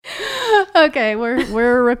Okay,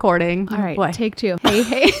 we're recording. All right, Boy. take 2.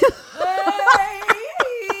 Hey.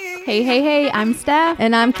 Hey, I'm Steph.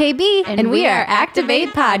 And I'm KB, and we are Activate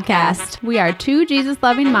Podcast. We are 2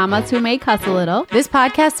 Jesus-loving mamas who may cuss a little. This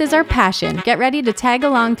podcast is our passion. Get ready to tag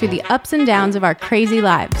along through the ups and downs of our crazy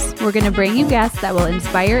lives. We're going to bring you guests that will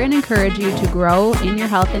inspire and encourage you to grow in your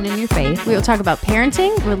health and in your faith. We will talk about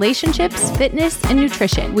parenting, relationships, fitness, and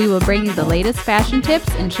nutrition. We will bring you the latest fashion tips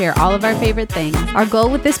and share all of our favorite things. Our goal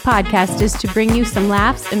with this podcast is to bring you some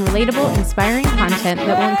laughs and relatable, inspiring content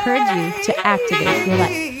that will encourage you to activate your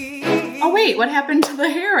life. Oh, wait, what happened to the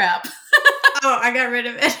hair wrap? Oh, I got rid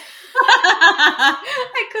of it.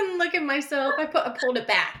 I couldn't look at myself. I pulled it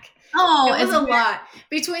back. Oh, it was a lot.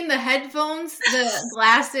 Between the headphones, the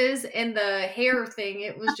glasses, and the hair thing,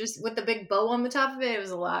 it was just with the big bow on the top of it, it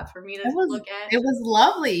was a lot for me to look at. It was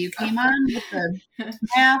lovely. You came on with the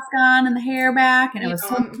mask on and the hair back, and it was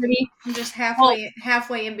so pretty. I'm just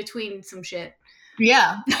halfway in between some shit.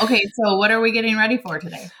 Yeah. Okay, so what are we getting ready for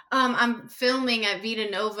today? I'm filming at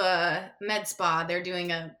Vita Nova Med Spa. They're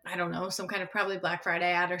doing some kind of probably Black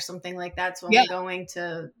Friday ad or something like that. So I'm going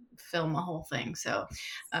to film a whole thing. So,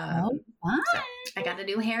 so I got to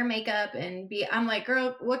do hair, makeup, and I'm like,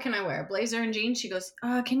 girl, what can I wear? A blazer and jeans? She goes,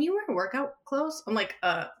 can you wear workout clothes? I'm like,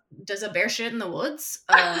 does a bear shit in the woods?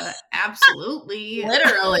 Absolutely.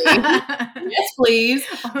 Literally. Yes, please.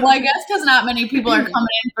 Well, I guess because not many people are coming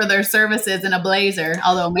in for their services in a blazer,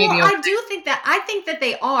 although maybe. Well, I think that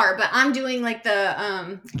they are, but I'm doing like the,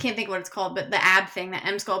 I can't think what it's called, but the ab thing, the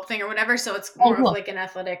M-Sculpt thing or whatever. So it's more of like an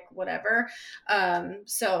athletic whatever.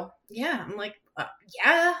 So yeah, I'm like,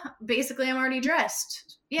 basically I'm already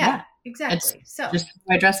dressed. Yeah. Exactly. So just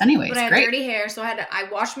I dress anyways. But I have dirty hair, so I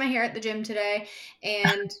washed my hair at the gym today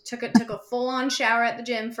and took a full on shower at the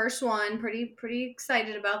gym. First one, pretty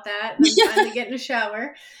excited about that. I'm finally getting a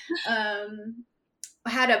shower. I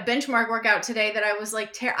had a benchmark workout today that I was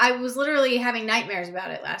like, I was literally having nightmares about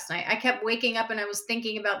it last night. I kept waking up and I was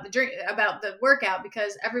thinking about the workout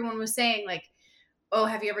because everyone was saying like, oh,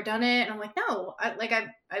 have you ever done it? And I'm like, no,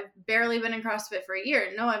 I've barely been in CrossFit for a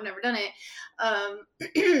year. No, I've never done it.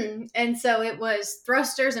 And so it was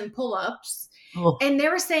thrusters and pull-ups. Oh. And they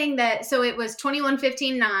were saying that, so it was 21,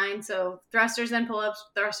 15, 9. So thrusters, then pull-ups,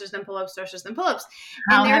 thrusters, then pull-ups, thrusters, then pull-ups.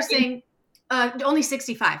 And they were saying only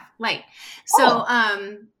 65 light. So,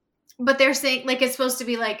 but they're saying like, it's supposed to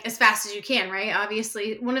be like as fast as you can, right?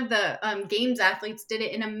 Obviously one of the games athletes did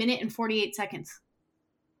it in 1 minute and 48 seconds.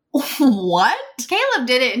 What? Caleb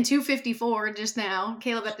did it in 2:54 just now.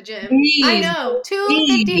 Caleb at the gym. Jeez. I know,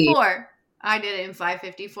 2:54. I did it in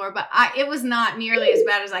 5:54, but it was not nearly as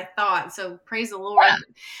bad as I thought. So praise the Lord. Yeah.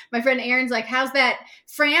 My friend Aaron's like, "How's that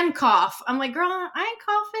Fran cough?" I'm like, "Girl, I ain't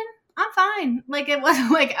coughing. I'm fine." Like it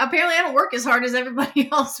wasn't like apparently I don't work as hard as everybody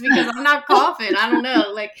else because I'm not coughing. I don't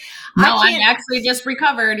know. Like no, I actually just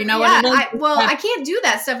recovered. You know what it is? I can't do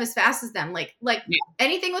that stuff as fast as them. Like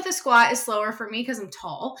anything with a squat is slower for me because I'm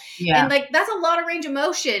tall. Yeah. And like that's a lot of range of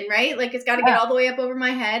motion, right? Like it's got to get all the way up over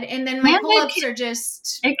my head. And then my pull-ups are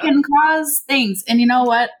just it can cause things. And you know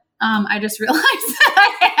what? I just realized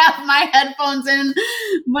that I have my headphones in,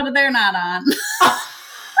 but they're not on.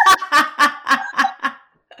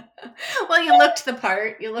 Well, you looked the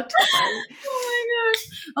part. Oh my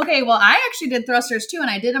gosh. Okay, well, I actually did thrusters too, and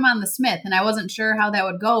I did them on the Smith, and I wasn't sure how that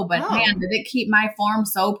would go, but man, did it keep my form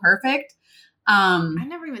so perfect. I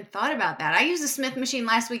never even thought about that. I used the Smith machine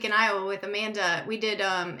last week in Iowa with Amanda. We did,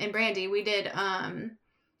 and Brandy, we did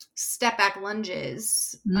step back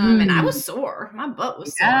lunges, and I was sore. My butt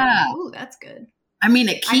was sore. Like, ooh, that's good. I mean,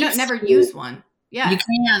 it keeps never used one. Yeah, you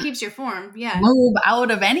can't. It keeps your form. Yeah, move out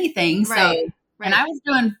of anything. Right. So. Right. And I was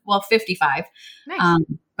doing, 55, nice.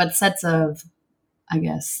 But sets of, I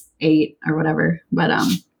guess, 8 or whatever. But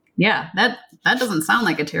that doesn't sound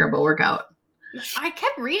like a terrible workout. I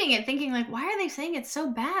kept reading it thinking like, why are they saying it's so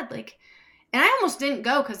bad? Like, and I almost didn't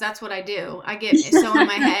go because that's what I do. I get so in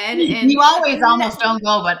my head. And you always almost don't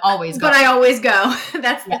go, but always go. But I always go.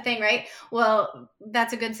 That's the thing, right? Well,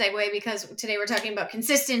 that's a good segue because today we're talking about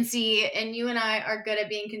consistency and you and I are good at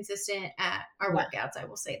being consistent at our workouts. I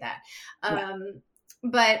will say that.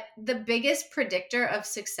 But the biggest predictor of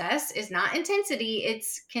success is not intensity,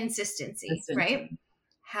 it's consistency. Right?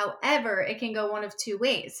 However, it can go one of two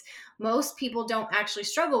ways. Most people don't actually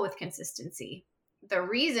struggle with consistency. The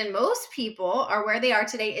reason most people are where they are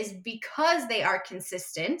today is because they are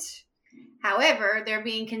consistent. However, they're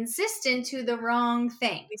being consistent to the wrong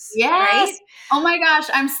things. Yes. Right? Oh my gosh.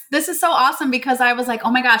 This is so awesome because I was like,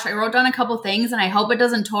 oh my gosh, I wrote down a couple things and I hope it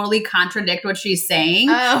doesn't totally contradict what she's saying.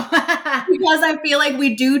 Oh. Because I feel like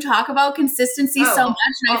we do talk about consistency so much.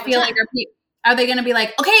 And I feel like Are they going to be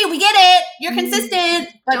like, okay, we get it. You're consistent.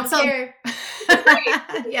 But don't care.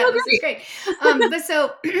 Yeah, this is great. But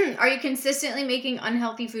so are you consistently making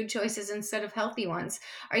unhealthy food choices instead of healthy ones?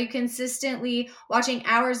 Are you consistently watching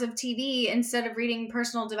hours of TV instead of reading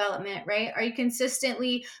personal development, right? Are you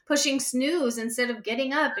consistently pushing snooze instead of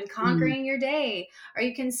getting up and conquering your day? Are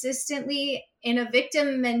you consistently in a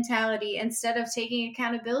victim mentality instead of taking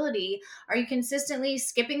accountability? Are you consistently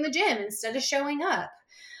skipping the gym instead of showing up?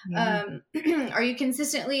 Are you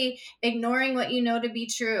consistently ignoring what you know to be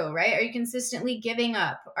true, right? Are you consistently giving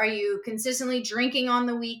up? Are you consistently drinking on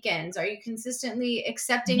the weekends? Are you consistently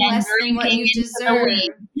accepting less than what you deserve?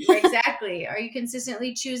 Exactly. Are you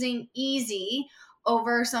consistently choosing easy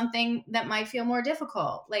over something that might feel more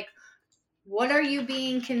difficult? Like, what are you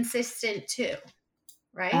being consistent to,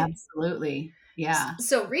 right? Absolutely. Yeah.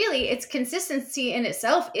 So really, it's consistency in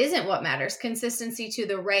itself isn't what matters. Consistency to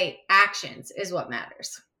the right actions is what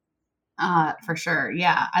matters. For sure.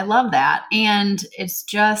 Yeah. I love that. And it's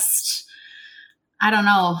just, I don't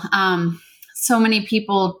know. So many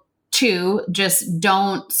people too, just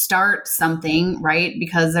don't start something, right?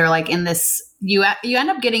 Because they're like in this, you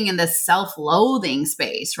end up getting in this self-loathing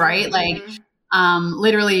space, right? Like,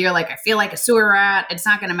 literally you're like, I feel like a sewer rat. It's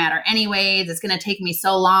not going to matter anyways. It's going to take me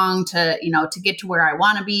so long to, to get to where I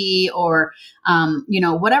want to be, or,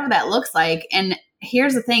 whatever that looks like. And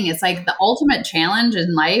here's the thing. It's like the ultimate challenge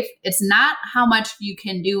in life. It's not how much you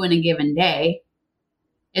can do in a given day.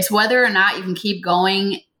 It's whether or not you can keep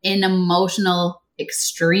going in emotional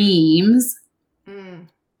extremes.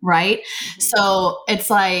 Right. Mm-hmm. So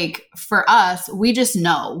it's like for us, we just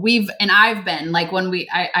know I've been like when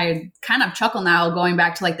I kind of chuckle now going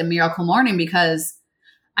back to like the miracle morning, because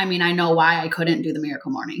I mean, I know why I couldn't do the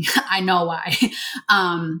miracle morning. I know why.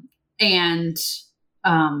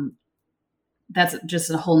 That's just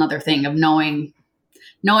a whole nother thing of knowing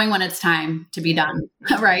when it's time to be done.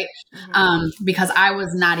 Right. Because I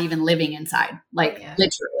was not even living inside, like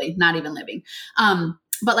literally not even living.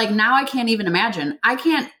 But like now I can't even imagine. I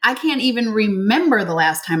can't even remember the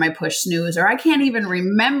last time I pushed snooze, or I can't even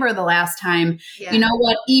remember the last time, you know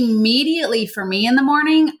what, immediately for me in the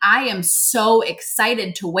morning, I am so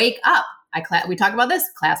excited to wake up. We talk about this,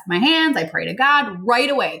 clasp my hands. I pray to God right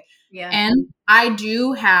away. Yeah. And I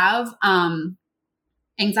do have,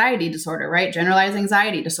 anxiety disorder, right? Generalized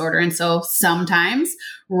anxiety disorder. And so sometimes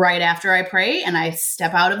right after I pray and I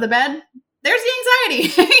step out of the bed, there's the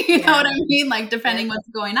anxiety, you know what I mean? Like depending what's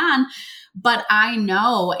going on. But I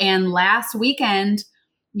know, and last weekend,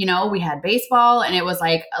 we had baseball and it was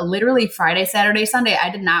like literally Friday, Saturday, Sunday,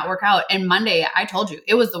 I did not work out. And Monday, I told you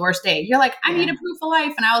it was the worst day. You're like, I need a proof of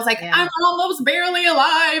life. And I was like, I'm almost barely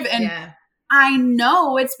alive. And I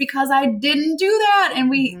know it's because I didn't do that. And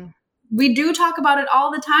we do talk about it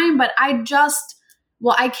all the time, but I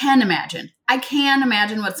can imagine. I can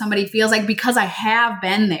imagine what somebody feels like because I have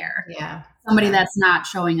been there. Yeah. Somebody that's not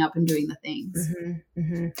showing up and doing the things. Mm-hmm.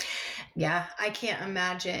 Mm-hmm. Yeah. I can't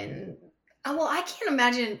imagine. Well, I can't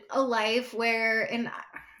imagine a life where, and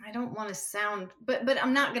I don't want to sound, but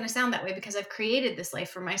I'm not going to sound that way because I've created this life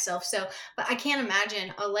for myself. So, but I can't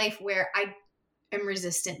imagine a life where I am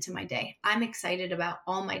resistant to my day. I'm excited about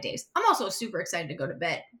all my days. I'm also super excited to go to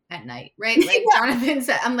bed at night, right? Like Jonathan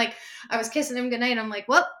said, I'm like, I was kissing him goodnight. I'm like,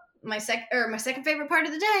 well, my second favorite part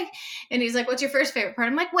of the day. And he's like, what's your first favorite part?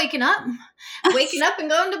 I'm like, waking up and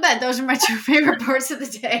going to bed. Those are my two favorite parts of the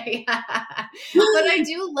day. But I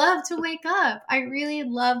do love to wake up. I really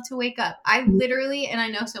love to wake up. I literally, and I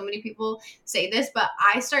know so many people say this, but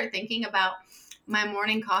I start thinking about my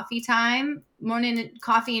morning coffee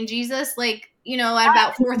and Jesus, like, at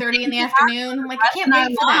about 4:30 in the afternoon. I'm like, I can't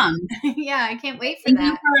wait for that. Yeah, I can't wait for that.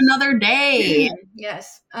 Thank you for another day.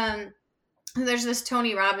 Yes. There's this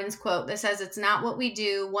Tony Robbins quote that says, it's not what we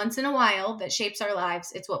do once in a while that shapes our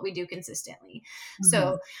lives. It's what we do consistently. Mm-hmm.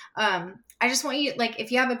 So I just want you, like,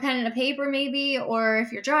 if you have a pen and a paper maybe, or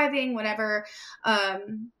if you're driving, whatever,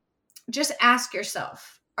 just ask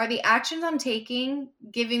yourself, are the actions I'm taking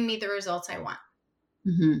giving me the results I want?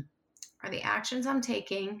 Mm-hmm. Are the actions I'm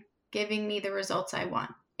taking giving me the results I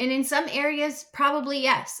want? And in some areas, probably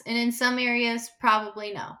yes. And in some areas,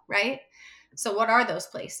 probably no, right? So what are those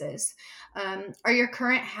places? Are your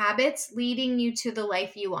current habits leading you to the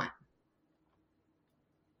life you want?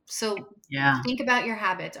 So think about your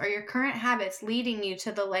habits. Are your current habits leading you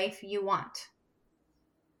to the life you want?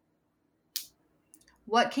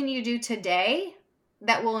 What can you do today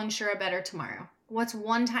that will ensure a better tomorrow? What's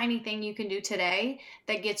one tiny thing you can do today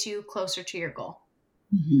that gets you closer to your goal?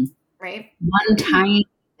 Mm-hmm. Right? One tiny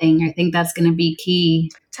thing. I think that's going to be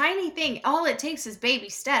key. Tiny thing. All it takes is baby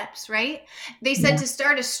steps, right? They said to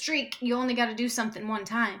start a streak, you only got to do something one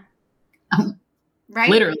time. Right?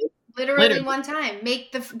 Literally one time.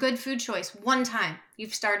 Make the good food choice one time.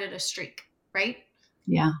 You've started a streak, right?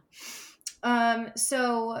 Yeah.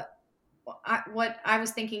 So what I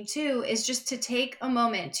was thinking too is just to take a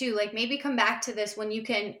moment to like maybe come back to this when you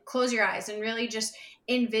can close your eyes and really just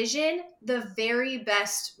envision the very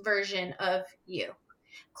best version of you.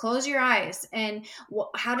 Close your eyes and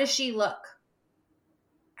how does she look?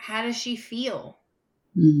 How does she feel?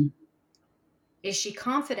 Is she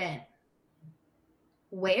confident?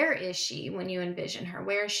 Where is she when you envision her?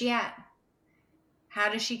 Where is she at?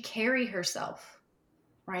 How does she carry herself?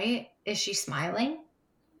 Right? Is she smiling?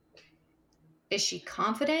 Is she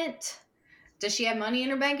confident? Does she have money in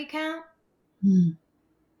her bank account?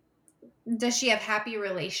 Does she have happy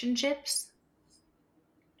relationships?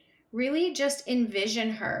 Really just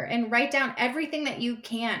envision her and write down everything that you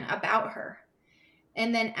can about her.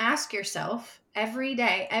 And then ask yourself every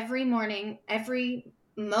day, every morning, every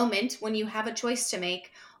moment when you have a choice to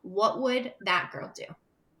make, what would that girl do?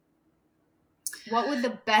 What would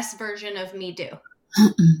the best version of me do?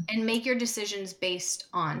 And make your decisions based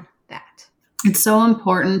on that. It's so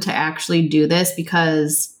important to actually do this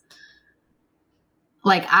because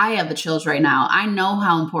like I have the chills right now. I know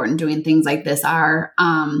how important doing things like this are.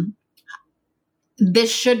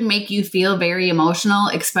 This should make you feel very emotional,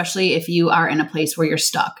 especially if you are in a place where you're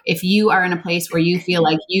stuck. If you are in a place where you feel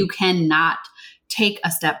like you cannot take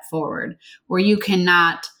a step forward, where you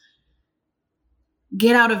cannot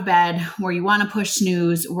get out of bed, where you want to push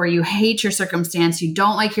snooze, where you hate your circumstance, you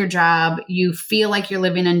don't like your job, you feel like you're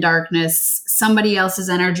living in darkness, somebody else's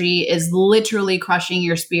energy is literally crushing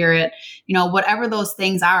your spirit, whatever those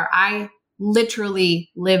things are. I literally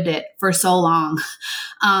lived it for so long.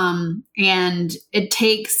 And it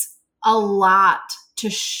takes a lot to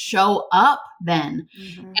show up then.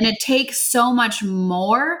 And it takes so much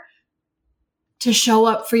more to show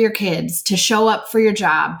up for your kids, to show up for your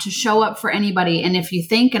job, to show up for anybody. And if you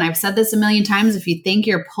think, and I've said this a million times, if you think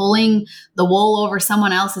you're pulling the wool over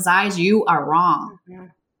someone else's eyes, you are wrong.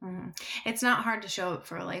 It's not hard to show up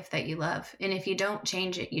for a life that you love. And if you don't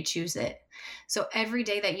change it, you choose it. So every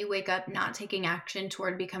day that you wake up not taking action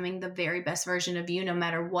toward becoming the very best version of you, no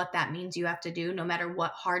matter what that means you have to do, no matter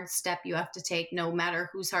what hard step you have to take, no matter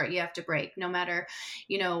whose heart you have to break, no matter,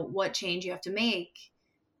 what change you have to make,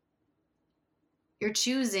 you're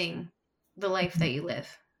choosing the life that you live.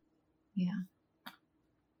 Yeah.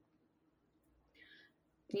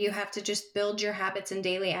 You have to just build your habits and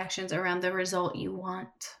daily actions around the result you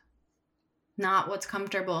want, not what's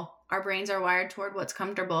comfortable. Our brains are wired toward what's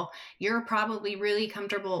comfortable. You're probably really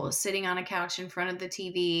comfortable sitting on a couch in front of the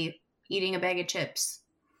TV, eating a bag of chips.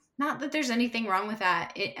 Not that there's anything wrong with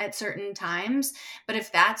that at certain times, but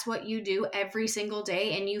if that's what you do every single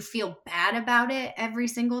day and you feel bad about it every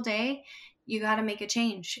single day, you got to make a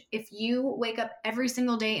change. If you wake up every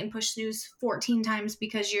single day and push snooze 14 times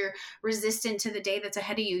because you're resistant to the day that's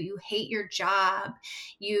ahead of you, you hate your job,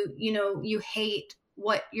 you hate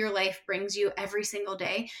what your life brings you every single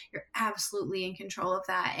day, you're absolutely in control of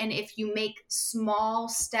that. And if you make small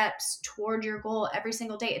steps toward your goal every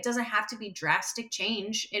single day, it doesn't have to be drastic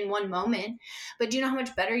change in one moment, but do you know how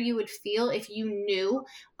much better you would feel if you knew,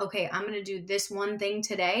 okay, I'm going to do this one thing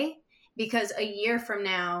today, because a year from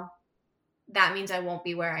now, that means I won't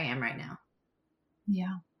be where I am right now.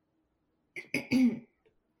 Yeah.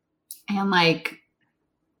 And like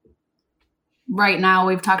right now,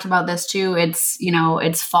 we've talked about this too. It's,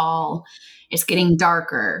 it's fall, it's getting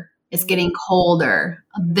darker, it's getting colder.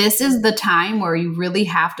 This is the time where you really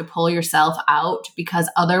have to pull yourself out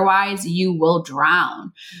because otherwise you will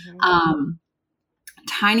drown.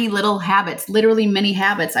 Tiny little habits, literally mini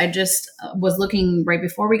habits. I just was looking right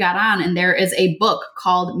before we got on, and there is a book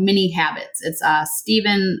called Mini Habits. It's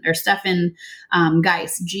Stephen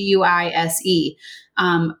Guise, Guise.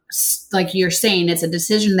 Like you're saying, it's a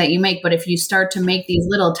decision that you make, but if you start to make these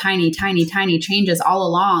little tiny changes all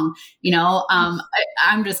along,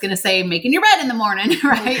 I'm just going to say making your bed in the morning,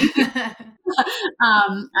 right? I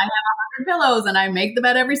have 100 pillows and I make the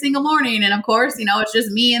bed every single morning. And of course, it's just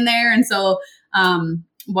me in there. And so,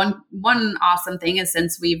 one awesome thing is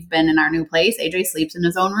since we've been in our new place, AJ sleeps in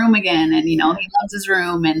his own room again, and he loves his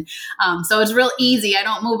room, and so it's real easy. I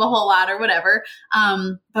don't move a whole lot or whatever,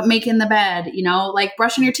 but making the bed, like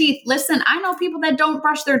brushing your teeth. Listen, I know people that don't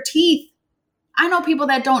brush their teeth. I know people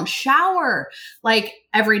that don't shower like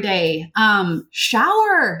every day.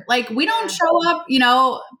 Shower, like we don't show up,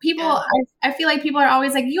 people, I feel like people are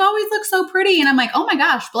always like, you always look so pretty. And I'm like, oh my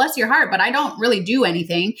gosh, bless your heart. But I don't really do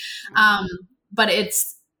anything. But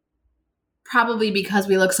it's probably because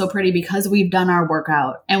we look so pretty because we've done our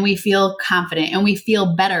workout and we feel confident and we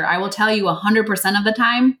feel better. I will tell you 100% of the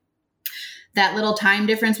time, that little time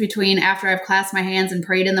difference between after I've clasped my hands and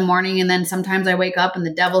prayed in the morning, and then sometimes I wake up and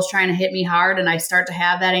the devil's trying to hit me hard and I start to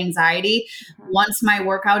have that anxiety. Once my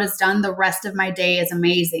workout is done, the rest of my day is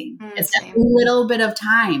amazing. It's a little bit of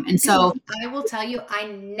time. And so I will tell you, I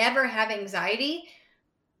never have anxiety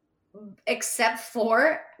except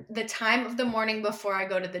for the time of the morning before I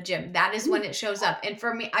go to the gym. That is when it shows up. And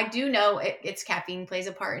for me, I do know it's caffeine plays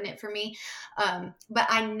a part in it for me. But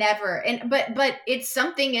I never, but it's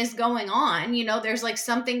something is going on, there's like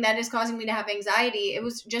something that is causing me to have anxiety. It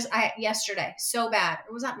was just yesterday, so bad.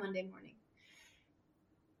 It was that Monday morning,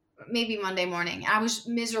 maybe Monday morning. I was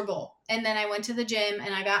miserable. And then I went to the gym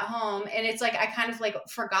and I got home and it's like, I kind of like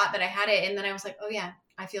forgot that I had it. And then I was like, oh yeah,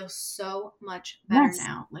 I feel so much better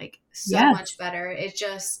now. Like so much better. It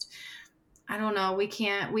just, I don't know.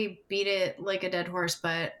 We beat it like a dead horse,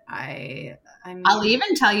 but I'll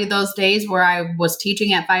even tell you those days where I was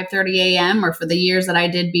teaching at 5:30 a.m. or for the years that I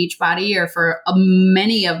did Beachbody, or for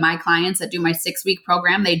many of my clients that do my 6-week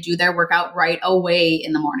program, they do their workout right away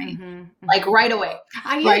in the morning, like right away.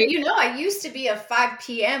 I used to be a 5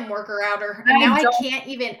 p.m. worker outer, and now I can't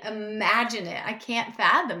even imagine it. I can't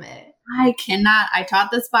fathom it. I cannot. I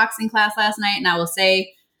taught this boxing class last night, and I will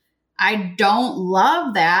say I don't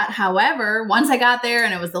love that. However, once I got there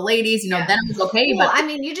and it was the ladies, then it was okay. Well,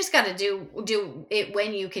 but you just got to do it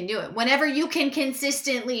when you can do it. Whenever you can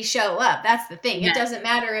consistently show up. That's the thing. It doesn't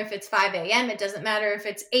matter if it's 5 a.m. It doesn't matter if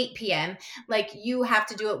it's 8 p.m. Like you have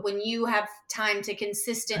to do it when you have time to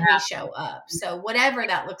consistently show up. So whatever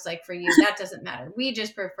that looks like for you, that doesn't matter. We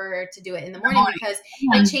just prefer to do it in the morning because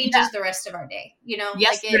it changes the rest of our day.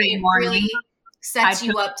 Yesterday morning, really sets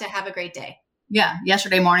you up to have a great day. Yeah.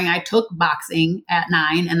 Yesterday morning, I took boxing at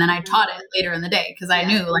 9 and then I taught it later in the day because I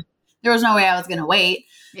knew like there was no way I was going to wait.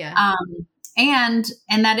 Yeah. And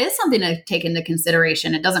that is something to take into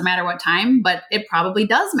consideration. It doesn't matter what time, but it probably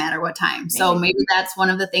does matter what time. So maybe that's one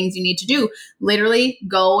of the things you need to do. Literally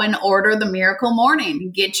go and order the Miracle Morning.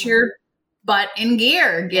 Get your butt in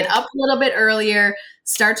gear. Get up a little bit earlier.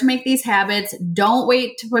 Start to make these habits. Don't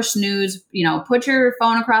wait to push snooze. Put your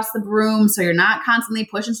phone across the room so you're not constantly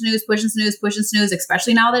pushing snooze,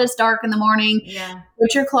 especially now that it's dark in the morning. Yeah.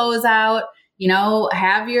 Put your clothes out,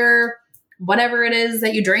 have your whatever it is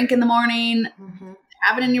that you drink in the morning,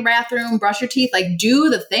 have it in your bathroom, brush your teeth, like do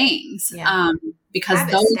the things. Yeah. Because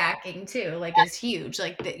habit stacking too, like is huge.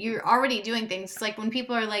 Like that you're already doing things. It's like when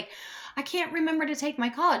people are like, I can't remember to take my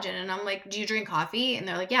collagen. And I'm like, do you drink coffee? And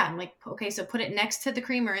they're like, yeah. I'm like, okay, so put it next to the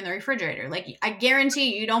creamer in the refrigerator. Like, I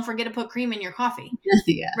guarantee you don't forget to put cream in your coffee.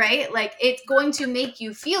 Yeah. Right? Like, it's going to make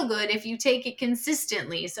you feel good if you take it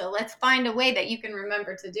consistently. So let's find a way that you can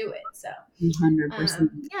remember to do it. So 100%.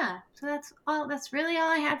 Yeah. So that's really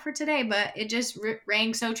all I had for today. But it just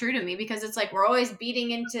rang so true to me because it's like we're always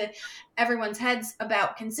beating into everyone's heads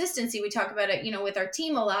about consistency. We talk about it, with our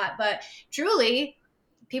team a lot. But truly,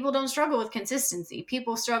 people don't struggle with consistency.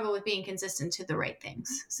 People struggle with being consistent to the right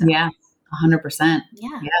things. So. Yeah, 100%.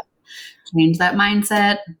 Yeah. Change that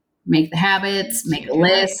mindset, make the habits, make a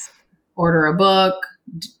list, order a book,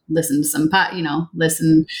 listen to some,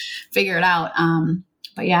 figure it out.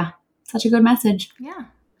 But yeah, such a good message. Yeah.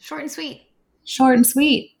 Short and sweet.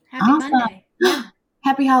 Happy Monday. Yeah.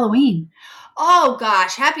 Happy Halloween. Oh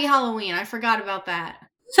gosh. Happy Halloween. I forgot about that.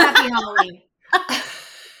 Happy Halloween.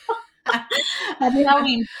 Happy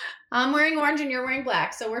Halloween. I'm wearing orange and you're wearing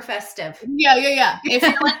black, so we're festive. Yeah. If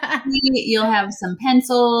you're like me, you'll have some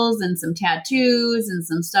pencils and some tattoos and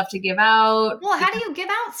some stuff to give out. Well, how do you give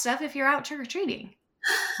out stuff if you're out trick-or-treating?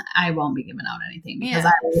 I won't be giving out anything because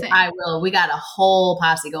I will. We got a whole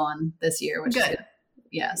posse going this year, which is good.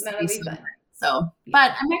 Yes. That'll be fun. So,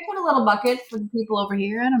 but I might put a little bucket for the people over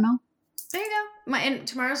here. I don't know. There you go. And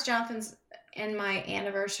tomorrow's Jonathan's and my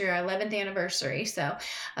anniversary, our 11th anniversary. So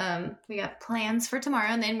we got plans for tomorrow,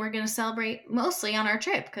 and then we're going to celebrate mostly on our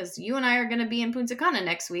trip because you and I are going to be in Punta Cana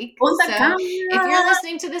next week. So if you're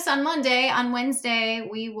listening to this on Monday, on Wednesday,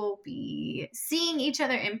 we will be seeing each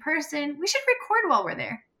other in person. We should record while we're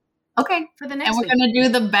there. Okay. For the next week. And we're going to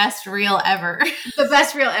do the best reel ever. The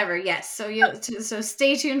best reel ever. Yes. So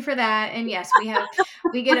stay tuned for that. And yes,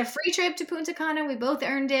 we get a free trip to Punta Cana. We both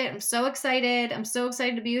earned it. I'm so excited. I'm so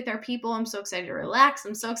excited to be with our people. I'm so excited to relax.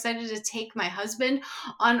 I'm so excited to take my husband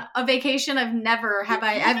on a vacation. I've never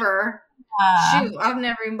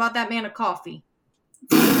even bought that man a coffee.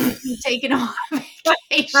 Taking on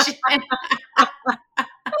vacation.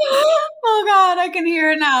 Oh God, I can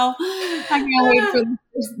hear it now. I can't wait for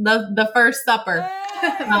the first supper.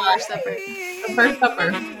 The first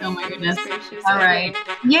supper. Oh my goodness. All right.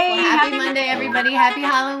 Yay. Well, happy Monday, everybody. Happy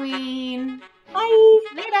Halloween. Bye.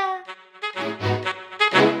 Later.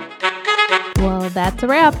 Well, that's a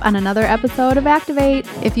wrap on another episode of Activate.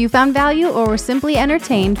 If you found value or were simply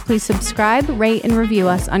entertained, please subscribe, rate, and review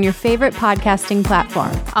us on your favorite podcasting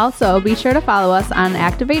platform. Also, be sure to follow us on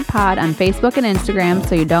Activate Pod on Facebook and Instagram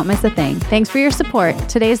so you don't miss a thing. Thanks for your support.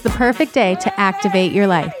 Today's the perfect day to activate your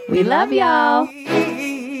life. We love y'all.